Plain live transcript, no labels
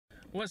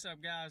What's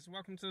up, guys?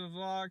 Welcome to the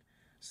vlog.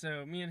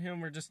 So me and him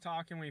were just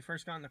talking when we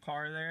first got in the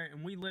car there,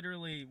 and we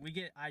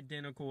get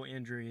identical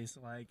injuries.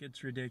 Like,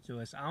 it's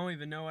ridiculous. I don't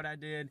even know what I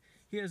did.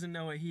 He doesn't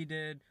know what he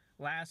did.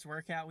 Last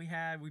workout we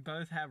had, we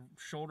both have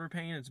shoulder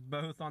pain. It's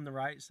both on the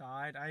right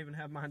side. I even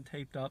have mine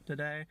taped up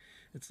today.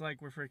 It's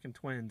like we're freaking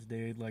twins,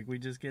 dude. Like, we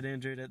just get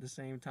injured at the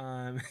same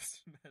time.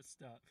 It's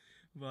messed up.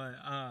 But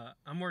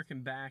I'm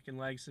working back and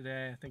legs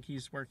today. I think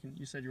he's working.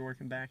 You said you're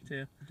working back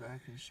too?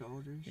 Back and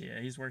shoulders.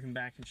 Yeah, he's working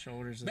back and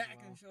shoulders as well. Back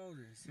and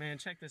shoulders. Man,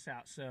 check this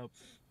out. So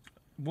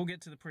we'll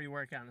get to the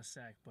pre-workout in a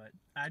sec, but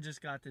I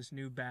just got this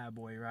new bad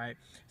boy, right?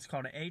 It's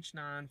called an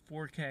H9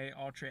 4K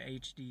Ultra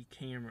HD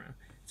camera.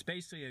 It's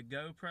basically a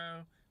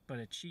GoPro, but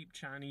a cheap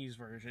Chinese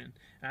version.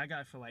 And I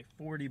got it for like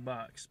 40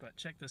 bucks, but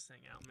check this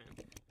thing out, man.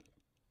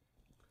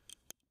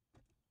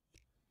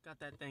 Got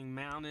that thing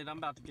mounted. I'm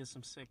about to get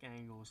some sick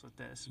angles with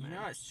this, man. You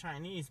know it's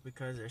Chinese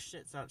because their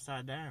shit's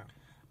upside down.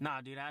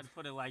 Nah, dude, I had to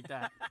put it like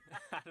that.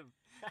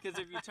 Because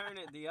if you turn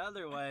it the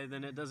other way,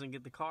 then it doesn't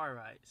get the car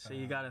right. So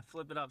you gotta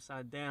flip it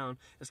upside down.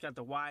 It's got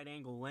the wide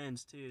angle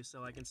lens too.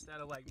 So like, instead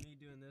of like me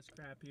doing this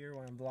crap here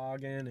when I'm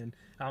vlogging and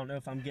I don't know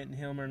if I'm getting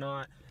him or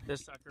not,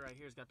 this sucker right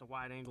here's got the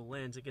wide angle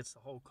lens. It gets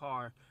the whole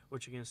car,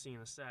 which you're gonna see in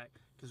a sec,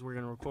 because we're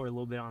gonna record a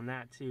little bit on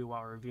that too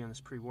while we're reviewing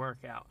this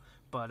pre-workout.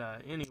 But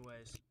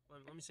anyways,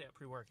 let me say that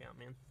pre-workout,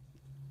 man.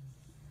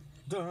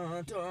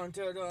 Dun, dun,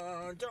 dun,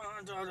 dun,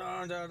 dun,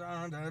 dun, dun,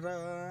 dun, dun,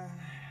 dun.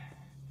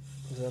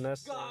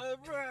 God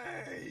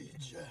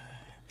rage!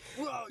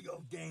 Where all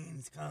your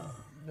gains come.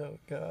 Oh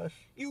gosh.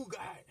 You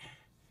got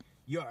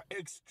your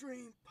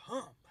extreme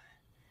pump,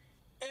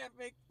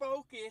 epic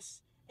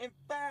focus, and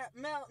fat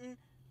mountain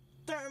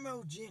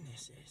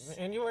thermogenesis.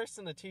 And you're worse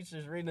than the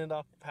teachers reading it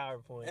off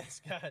PowerPoints.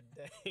 God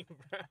dang,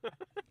 bro.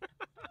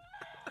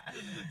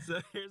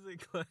 So here's a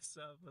close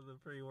up of the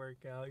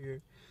pre-workout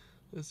here.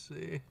 Let's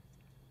see.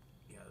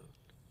 Yo.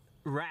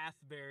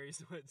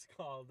 Raspberry's what it's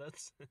called.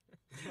 That's it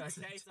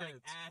tastes like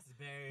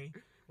assberry.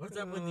 What's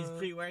up with these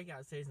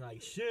pre-workouts tasting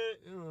like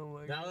shit? Oh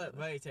my God. I'll let God.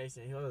 Bodhi taste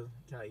it. He'll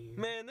tell you.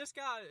 Man, this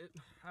guy.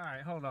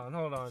 Alright, hold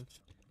on.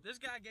 This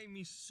guy gave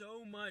me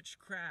so much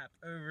crap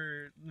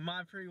over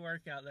my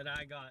pre-workout that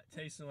I got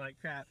tasting like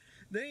crap.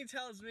 Then he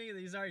tells me that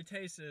he's already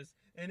tasted this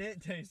and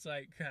it tastes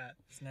like crap.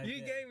 No you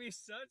good. gave me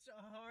such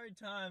a hard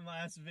time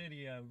last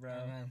video, bro.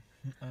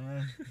 I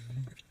know.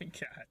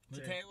 God, The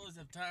tables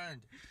have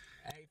turned.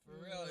 Hey, for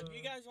real, if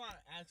you guys want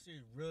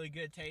actually really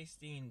good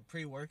tasting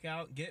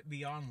pre-workout, get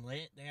Beyond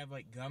Lit. They have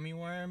like gummy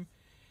worm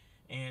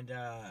and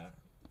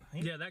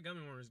yeah, that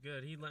gummy worm was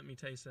good. He let me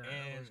taste that.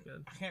 That was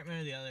good. I can't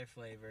remember the other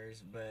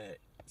flavors, but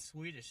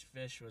Swedish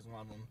Fish was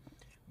one of them.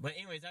 But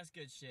anyways, that's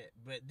good shit.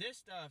 But this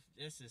stuff,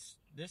 this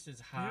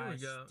is high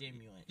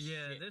stimulant.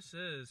 Yeah, shit. this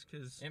is,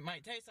 because it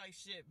might taste like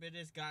shit, but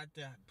it's got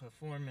the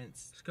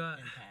performance. It's got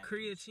impact.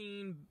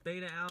 creatine,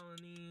 beta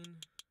alanine.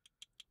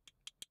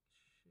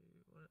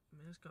 Shoot, what,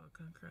 man, it's got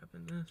kind of crap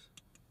in this.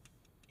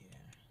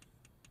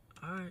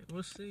 Yeah. All right,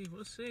 we'll see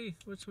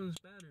which one's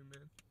better,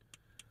 man.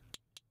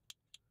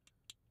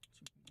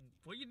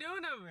 What you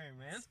doing over there,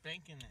 man?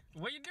 Spanking it.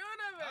 What you doing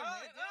over there,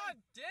 man? Oh,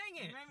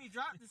 dang it. You made me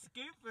drop the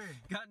scooper.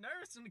 Got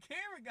nervous when the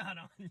camera got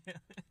on you.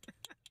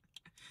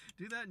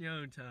 Do that in your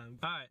own time.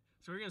 All right,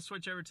 so we're going to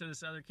switch over to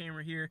this other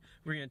camera here.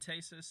 We're going to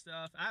taste this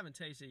stuff. I haven't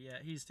tasted it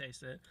yet. He's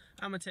tasted it.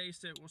 I'm going to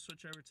taste it. We'll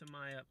switch over to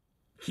my...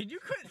 Can you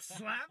quit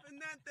slapping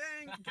that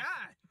thing?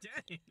 God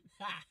dang.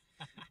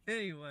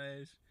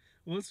 Anyways,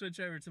 we'll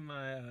switch over to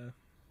my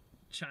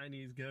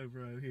Chinese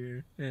GoPro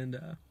here and...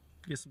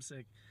 get some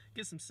sick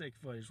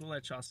footage. We'll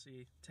let y'all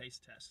see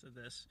taste test of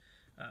this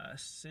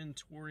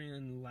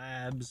Centaurian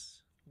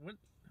Labs.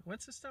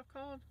 What's this stuff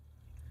called?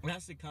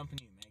 That's the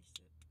company who makes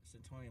it.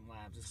 Centaurian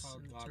Labs. It's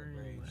called God of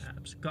Rage.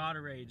 Labs. God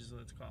of Rage is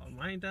what it's called.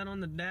 Why ain't that on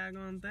the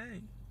daggone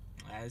thing?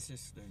 It's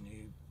just their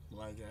new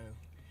logo.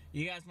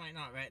 You guys might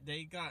not, right?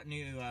 They got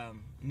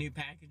new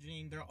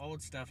packaging. Their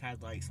old stuff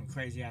had like some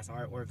crazy ass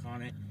artwork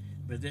on it,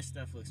 but this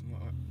stuff looks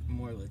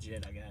more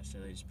legit, I guess. So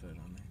they just put it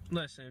on there.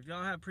 Listen, if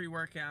y'all have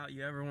pre-workout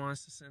you ever want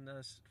us to send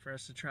us for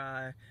us to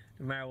try,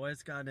 no matter what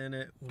it's got in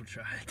it, we'll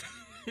try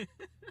it.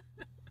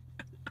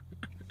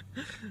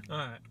 All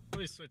right, let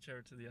me switch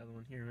over to the other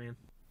one here, man.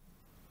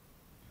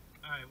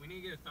 All right, we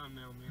need to get a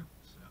thumbnail, man.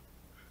 So,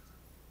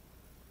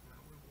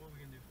 what are we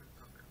gonna do for the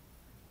thumbnail?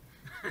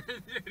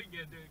 Do it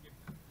again.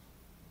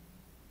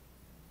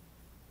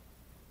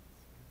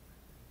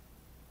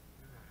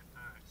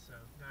 Alright, so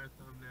got our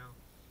thumbnail.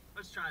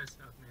 Let's try this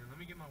stuff, man. Let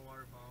me get my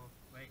water bottle.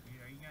 Wait, dude,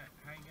 how you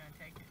gonna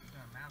take it? You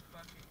gonna mouth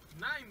fuck it?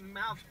 Not even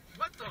mouth.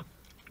 What the?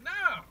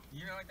 No!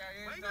 You know what that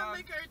is? Why you gotta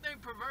make everything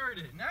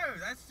perverted? No,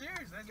 that's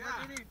serious. That's God.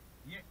 what they do.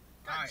 Yeah.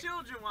 Got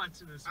children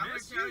watching this, man.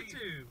 It's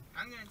YouTube.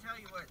 I'm gonna tell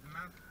you what the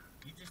mouth.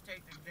 You just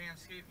take the damn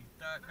scoop, you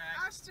throw it back.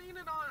 I seen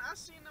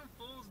them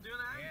fools doing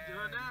that. I ain't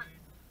doing that.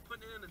 Dude.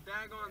 Putting it in a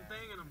daggone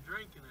thing and I'm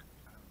drinking it.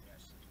 Oh,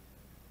 yes.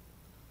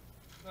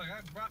 Look,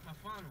 I brought my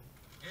funnel.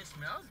 It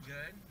smells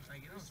good. Like,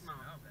 it don't smell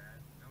bad.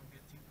 bad. Don't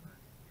get too much.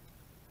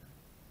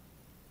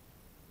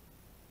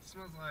 It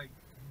smells like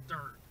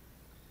dirt.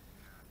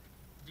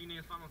 Do you need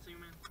a funnel too,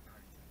 man?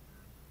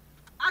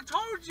 I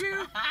told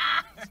you!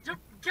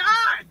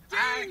 God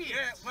dang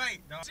it! Wait,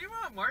 no. See what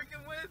I'm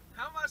working with?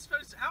 How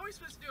are we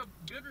supposed to do a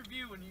good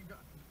review when you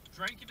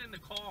drank it in the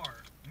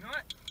car? You know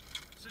what?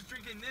 Just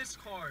drinking this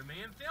car,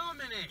 man.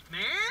 Filming it,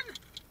 man!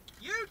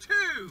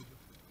 YouTube!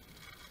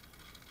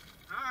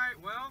 Alright,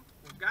 well,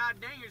 god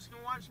dang, you're just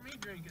gonna watch me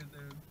drink it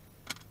then.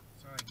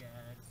 Sorry,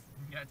 guys.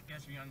 You got to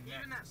catch me on the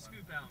Even that next one.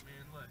 scoop out,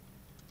 man. Look.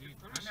 Dude,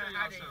 Let me I show know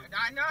y'all how to, something.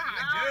 I know how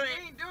to do You it.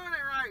 ain't doing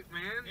it right,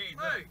 man. Hey,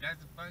 Look. look,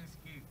 that's a fucking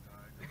scoop,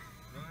 dog.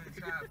 Don't even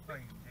try to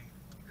fucking take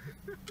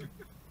it.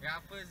 Yeah,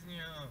 I'll put it in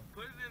your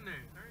Put it in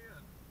there. Hurry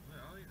up. Look,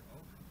 all these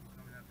old people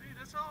coming up. Dude,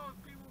 that's all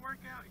people work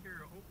out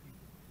here, old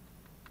people.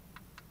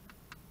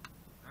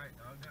 Alright,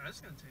 dog. No, that's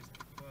gonna taste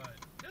like what?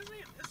 Doesn't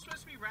it? It's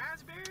supposed to be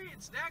raspberry.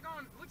 It's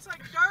daggone. Looks like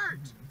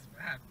dirt. It's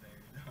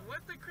raspberry, dog.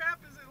 What the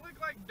crap does it look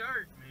like?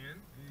 Dirt, man.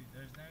 Dude,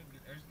 there's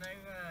no,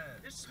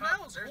 It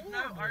smells there's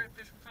horrible. no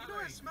artificial You know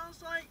what it coloring. smells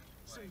like?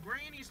 Some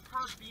granny's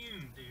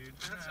perfume, dude.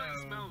 That's what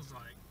it No. smells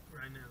like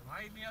right now.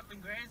 Why you be up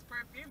in Granny's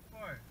perfume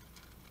for?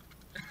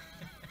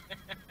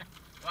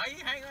 Why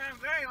you hanging around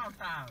Granny all the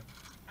time?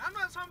 I'm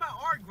not talking about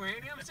our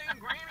granny. I'm saying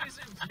grannies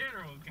in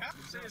general. God,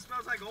 I'm saying it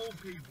smells like old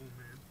people,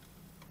 man.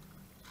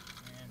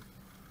 Man,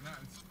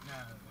 nothing, no.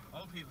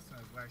 Old people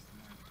smell worse than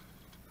mine.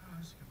 Oh,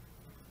 this is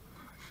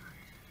gonna...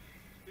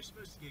 You're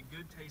supposed to get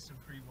good taste in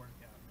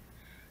pre-workout, man.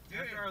 Dude,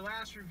 After our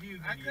last review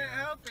video. I couldn't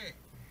help it.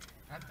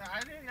 I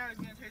didn't know it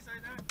was gonna taste like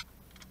that.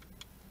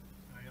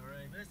 Are you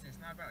alright? Listen, it's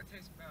not about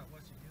taste, it's about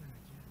what you're doing in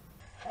the gym.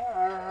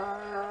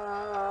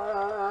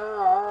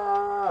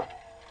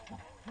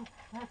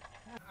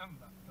 I'm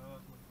about to throw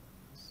up with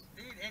this.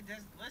 Dude, it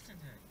does. Listen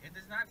to it. It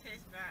does not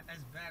taste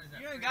as bad as that.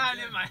 You ain't got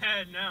it in my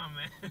head now,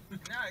 man.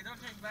 No, it don't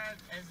taste bad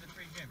as the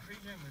pre-gym.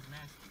 Pre-gym was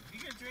nasty. If you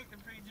can drink the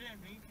pre-gym,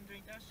 then you can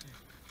drink that shit.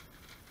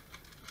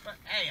 But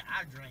hey,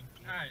 I drink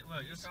it. Alright,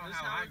 look, You this saw is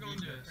how how I we're gonna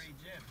did do the this.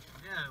 pre-gym.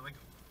 Yeah, like,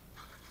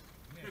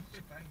 Yeah,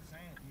 just like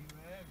saying, you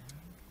whatever.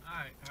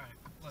 alright,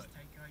 look. Just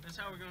take it like That's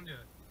how we're gonna do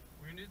it.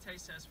 We're gonna do the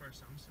taste test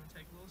first. I'm just gonna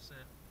take a little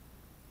sip.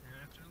 And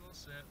after a little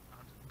sip,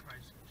 I'm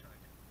probably just gonna chug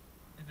it.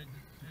 If it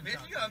depends Bitch,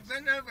 how you it gonna tastes.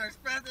 bend over and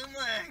spread them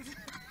legs.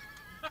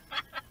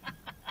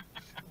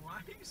 Why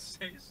do you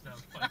say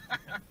stuff like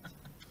that?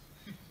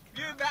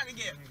 You're about to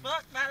get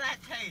fucked by that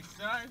taste,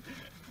 son.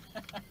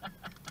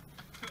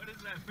 What is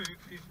that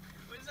movie?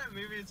 What is that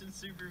movie? It's in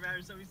Superbad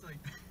or something. He's like,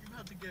 you're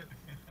about to get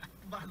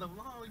by the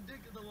long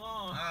dick of the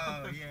law.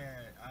 Oh,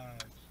 yeah. Oh,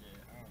 shit.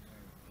 I don't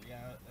know. But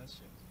yeah, that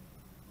shit was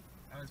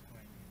good. I was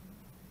playing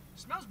It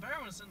smells better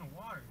when it's in the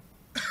water.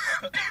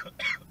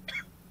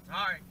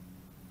 Sorry.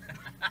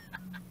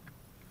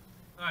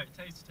 Alright,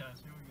 taste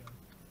test. Here we go.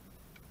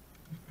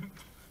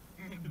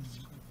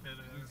 Spit it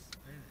out. You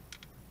spit it.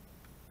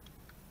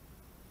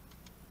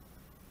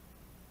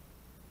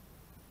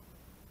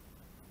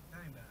 That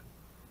ain't bad.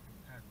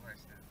 That's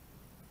worse now.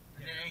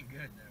 Yeah. It ain't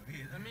good though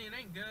either. I mean, it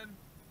ain't good,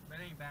 but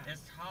it ain't bad.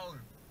 It's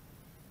tolerable.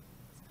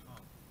 It's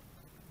tolerable.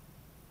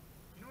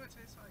 You know what it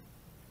tastes like?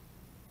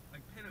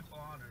 Like pina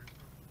colada or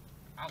something.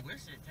 I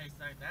wish it tastes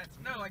like that to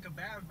me. No, like a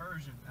bad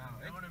version. No,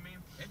 You know what I mean?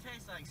 It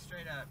tastes like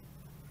straight up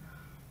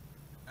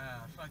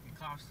fucking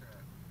cough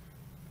syrup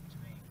to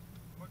me.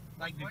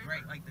 Like the flavor?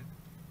 grape, like the,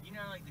 you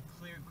know, like the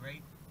clear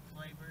grape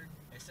flavored.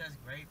 It says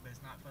grape, but it's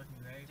not fucking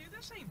grape. Dude,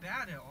 this ain't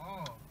bad at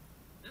all.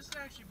 This is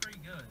actually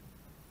pretty good.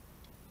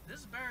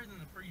 This is better than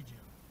the pre-gym.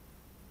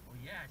 Well,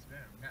 yeah, it's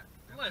better. That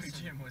Listen.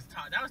 pre-gym was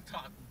top. That was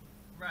top.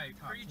 Right,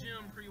 Top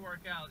pre-gym, 10,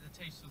 pre-workout, it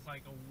tastes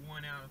like a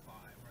 1 out of 5,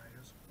 right?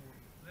 It's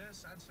 4.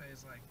 This, I'd say,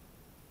 is like,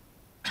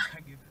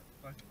 I give it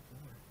a fucking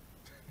 4.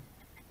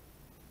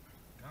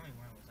 Gummy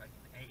one was like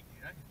an 8,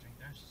 dude. I could drink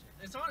that shit.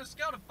 it's on a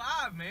scale of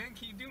 5, man.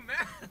 Can you do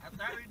math? I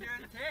thought we were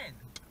doing 10.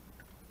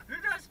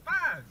 Who does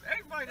 5?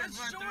 Everybody does It's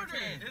 1 through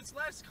shorter. 10. It's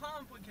less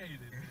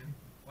complicated, man.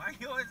 Why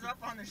you always up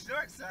on the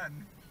short side?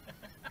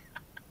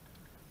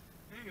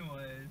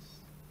 Anyways.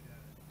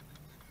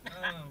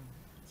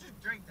 Just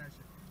drink that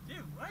shit.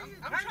 Dude, why you...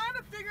 I'm trying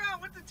to figure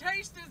out what the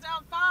taste is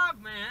out of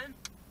 5, man.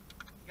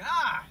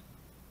 God.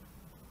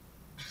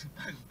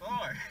 4.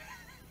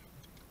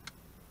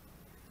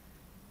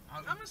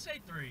 I'm gonna say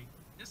 3.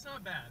 It's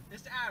not bad.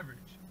 It's average.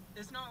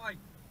 It's not like,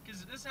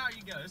 because this is how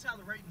you go. This is how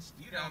the rating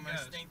You scale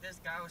almost goes. think this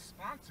guy was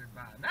sponsored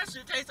by him. That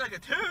shit tastes like a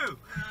 2. Nah,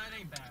 it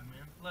ain't bad,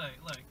 man. Look.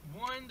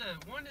 1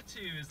 to 2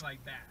 is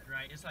like bad,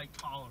 right? It's like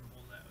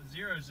tolerable though.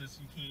 0 is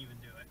just you can't even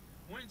do it.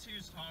 1 and 2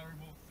 is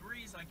tolerable. 3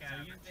 is like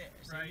average,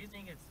 So right? you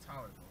think it's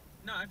tolerable?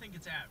 No, I think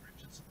it's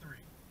average. It's a 3.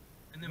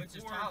 And then Which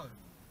is 4. tolerable?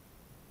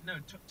 No,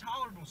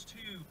 tolerable's 2.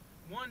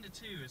 1 to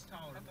 2 is I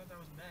tolerable. thought that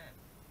was bad.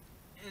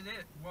 It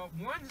is. Well,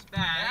 1's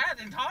bad. Bad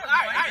and tolerable.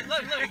 Alright,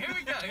 look.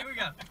 Here we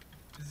go.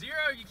 0,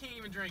 you can't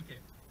even drink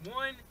it.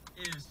 1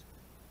 is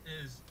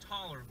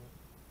tolerable,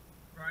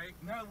 right?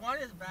 No, 1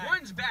 is bad.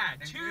 1's bad.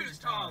 And 2 2 is is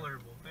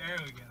tolerable. There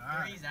we go.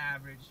 3's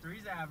average.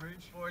 3's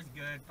average. 4 is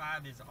good.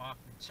 5 is off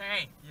the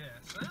chain. Yeah,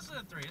 so this is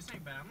a 3. This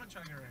ain't bad. I'm gonna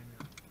chug it right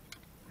now.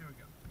 Here we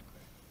go.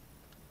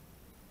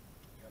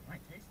 Yeah, it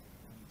might taste it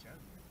when you chug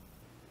it.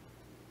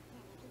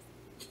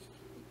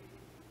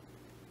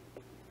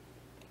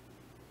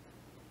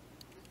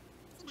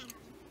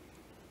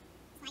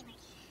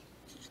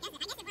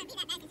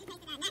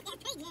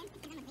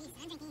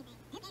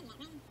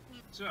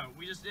 So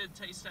we just did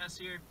taste test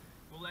here.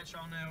 We'll let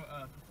y'all know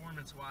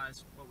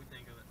performance-wise what we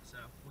think of it. So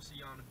we'll see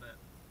y'all in a bit.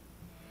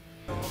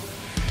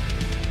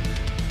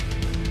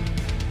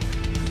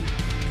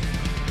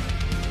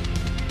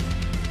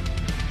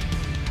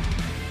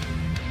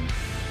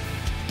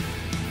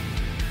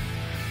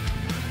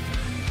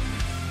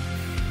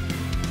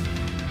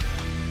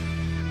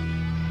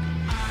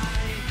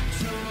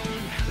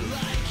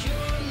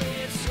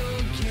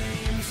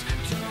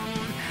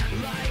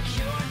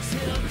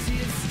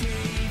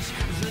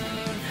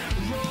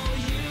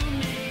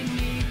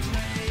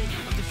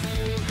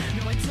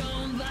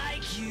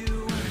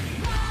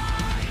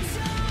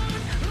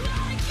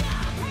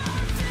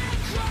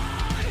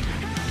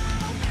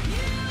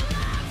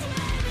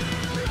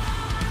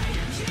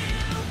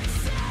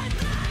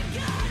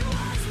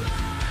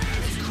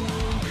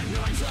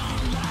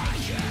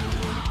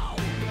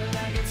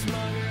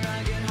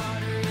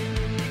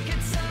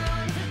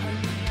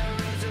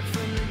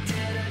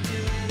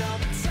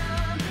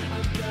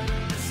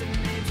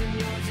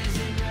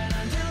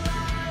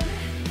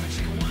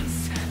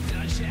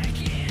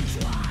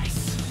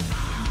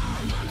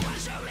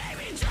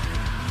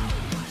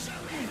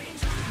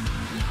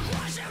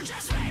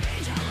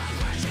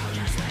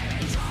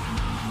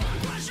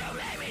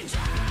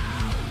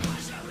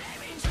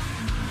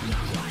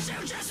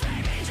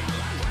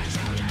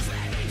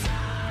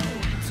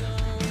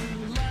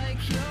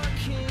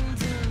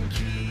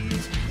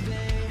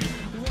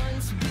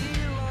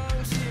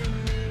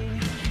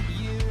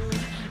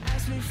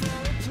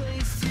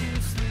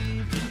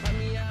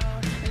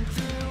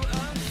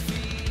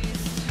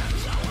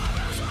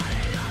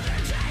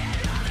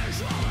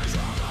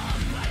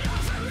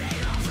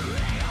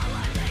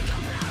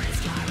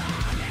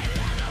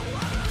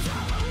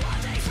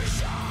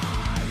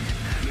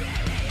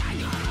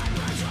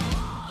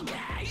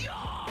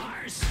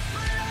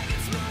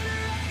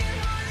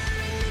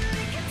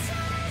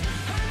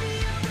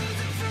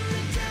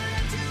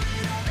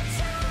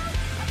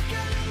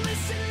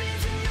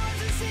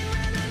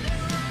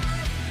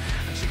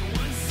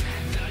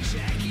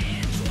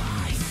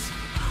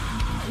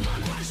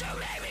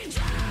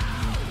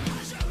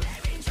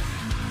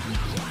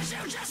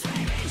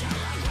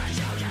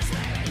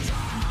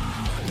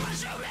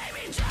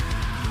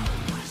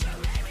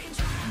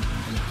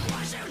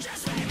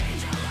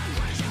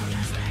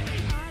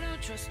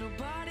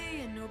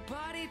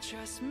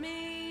 Trust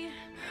me,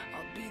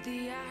 I'll be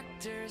the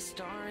actor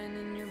starring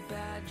in your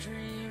bad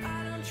dream.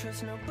 I don't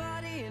trust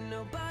nobody and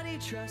nobody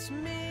trusts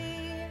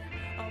me.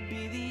 I'll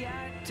be the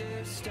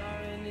actor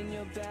starring in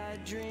your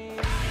bad dream.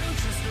 I don't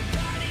trust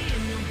nobody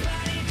and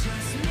nobody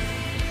trusts me.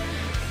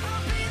 I'll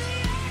be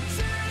the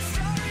actor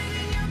starring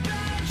in your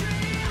bad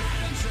dream.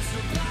 I don't trust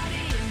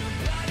nobody and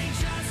nobody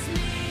trusts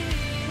me.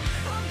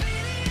 I'll be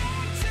the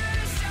actor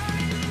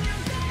starring in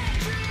your bad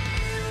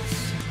dreams.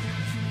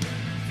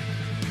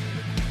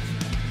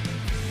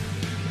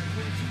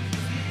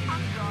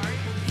 I'm sorry,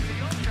 the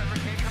old Trevor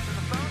can't come to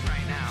the phone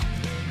right now.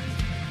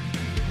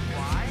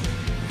 Why?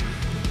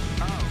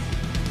 Oh.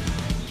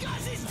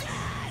 'Cause he's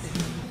dead!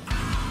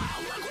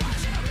 Oh, look what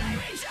you made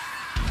me do!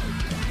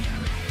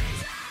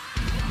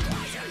 Look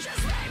what you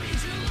just made me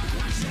do! Look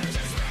what you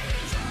just made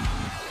me do!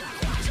 Look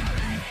what you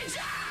made me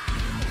do!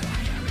 Look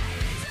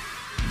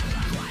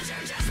what you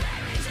just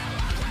made me do!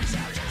 Look what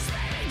you just made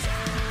me do!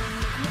 Look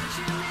what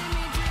you made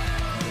me do!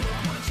 Look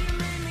what you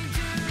made me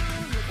do!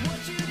 Look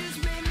what you just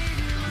made me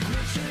do! Look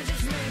what you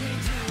just made me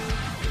do!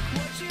 Look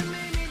what you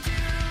made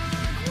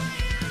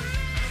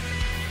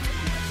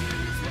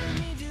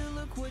me do!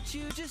 Look what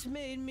you just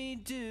made me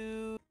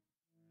do!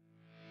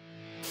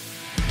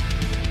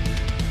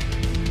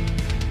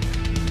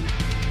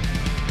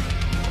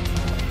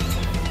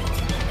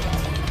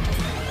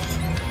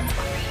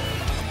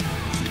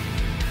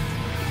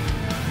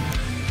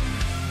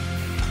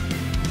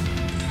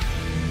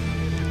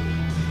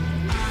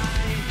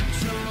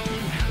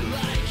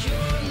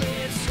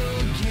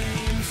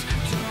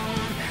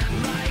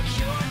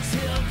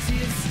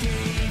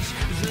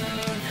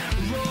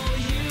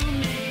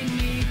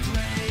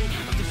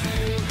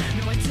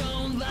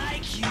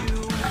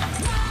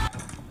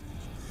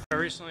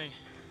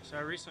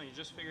 I recently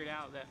just figured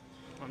out that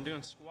when I'm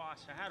doing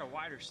squats, I had a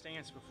wider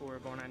stance before,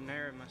 but when I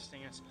narrowed my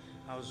stance,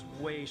 I was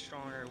way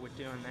stronger with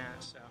doing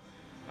that. So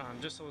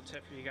just a little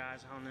tip for you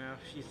guys. I don't know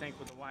if you think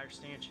with a wider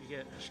stance you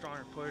get a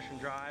stronger push and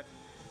drive,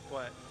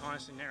 but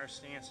honestly, narrow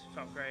stance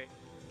felt great.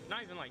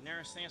 Not even like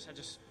narrow stance, I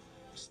just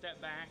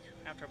stepped back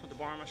after I put the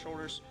bar on my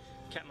shoulders,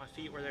 kept my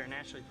feet where they're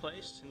naturally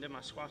placed, and did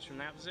my squats from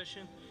that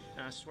position,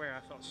 and I swear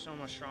I felt so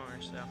much stronger.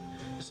 So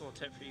just a little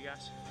tip for you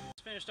guys.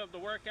 Just finished up the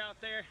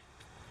workout there.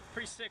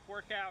 Pretty sick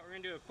workout. We're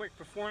gonna do a quick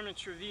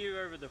performance review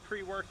over the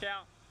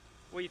pre-workout.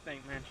 What do you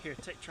think, man? Here,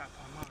 take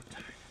tripod. I'm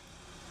tired.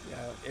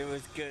 Yo, it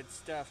was good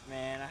stuff,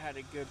 man. I had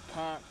a good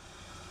pump.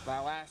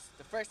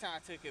 The first time I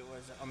took it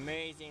was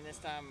amazing. This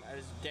time it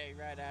was a day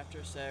right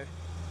after, so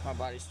my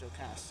body's still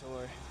kind of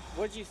sore.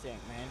 What'd you think,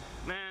 man?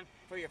 Man,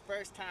 for your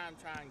first time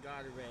trying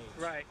Goddard Rage.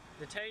 Right.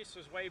 The taste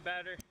was way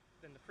better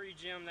than the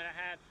pre-gym that I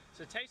had.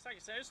 So the taste, like I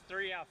said, it's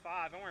 3 out of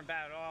 5. It wasn't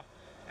bad at all.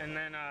 And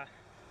then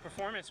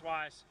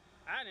performance-wise,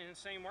 I had an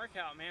insane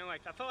workout, man.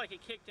 Like, I felt like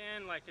it kicked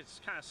in, like it's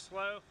kind of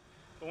slow,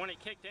 but when it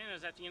kicked in, it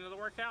was at the end of the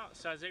workout,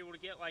 so I was able to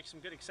get like some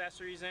good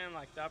accessories in,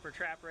 like the upper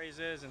trap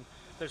raises and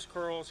those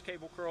curls,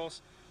 cable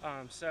curls.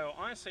 So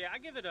honestly, I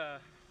give it a,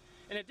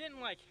 and it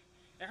didn't like,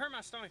 it hurt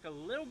my stomach a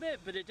little bit,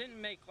 but it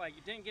didn't make like,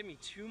 it didn't give me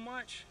too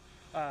much.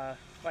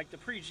 Like the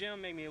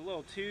pre-gym made me a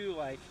little too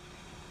like,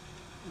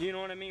 you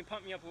know what I mean,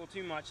 pumped me up a little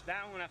too much.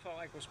 That one I felt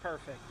like was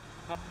perfect.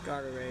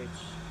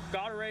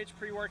 Gatorade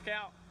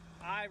pre-workout,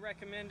 I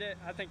recommend it.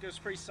 I think it was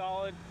pretty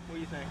solid. What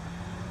do you think?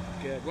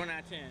 Good. 1 out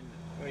of 10.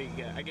 What do you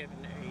get? I give it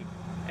an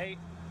 8. 8.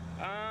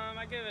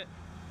 I give it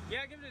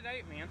an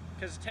 8, man,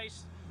 because it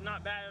tastes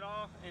not bad at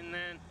all, and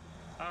then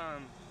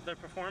the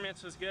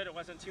performance was good. It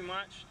wasn't too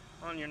much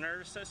on your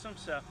nervous system,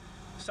 so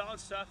solid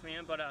stuff,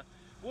 man. But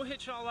we'll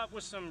hit y'all up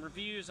with some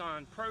reviews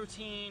on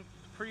protein,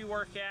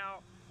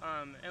 pre-workout,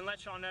 and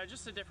let y'all know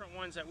just the different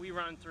ones that we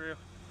run through,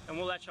 and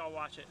we'll let y'all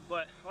watch it.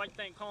 But I'd like to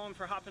thank Colin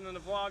for hopping in the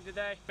vlog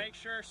today. Make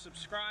sure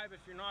subscribe if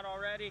you're not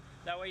already,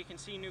 that way you can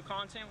see new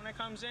content when it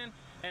comes in,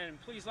 and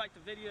please like the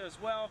video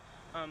as well.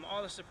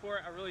 All the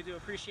support, I really do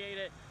appreciate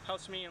it.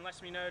 Helps me and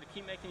lets me know to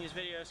keep making these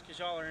videos because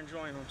y'all are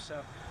enjoying them.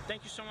 So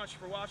thank you so much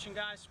for watching,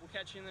 guys. We'll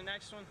catch you in the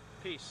next one.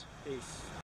 Peace.